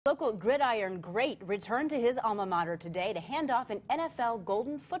Local gridiron great returned to his alma mater today to hand off an NFL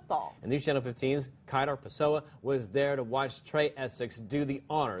Golden Football. And News Channel 15's Kaidar Pessoa was there to watch Trai Essex do the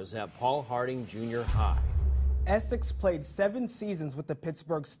honors at Paul Harding Junior High. Essex played 7 seasons with the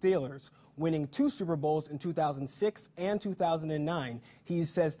Pittsburgh Steelers, winning 2 Super Bowls in 2006 and 2009. He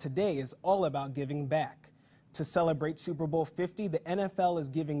says today is all about giving back. To celebrate Super Bowl 50, the NFL is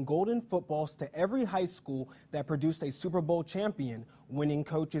giving golden footballs to every high school that produced a Super Bowl champion. Winning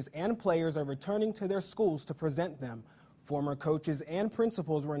coaches and players are returning to their schools to present them. Former coaches and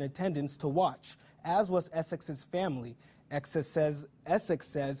principals were in attendance to watch, as was Essex's family. Essex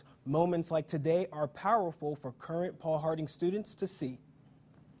says moments like today are powerful for current Paul Harding students to see.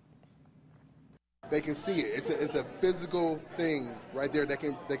 They can see it. It's a physical thing right there. They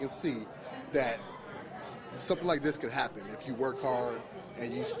can see that something like this could happen if you work hard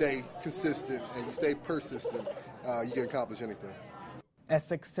and you stay consistent and you stay persistent. You can accomplish anything.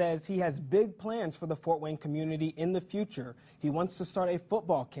 Essex says he has big plans for the Fort Wayne community in the future. He wants to start a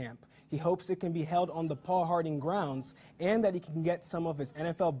football camp. He hopes it can be held on the Paul Harding grounds and that he can get some of his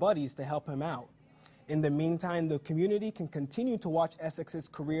NFL buddies to help him out. In the meantime, the community can continue to watch Essex's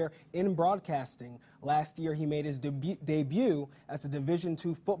career in broadcasting. Last year, he made his debut as a Division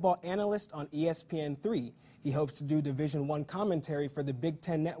II football analyst on ESPN3. He hopes to do Division I commentary for the Big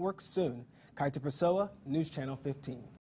Ten Network soon. Kaidar Pessoa, News Channel 15.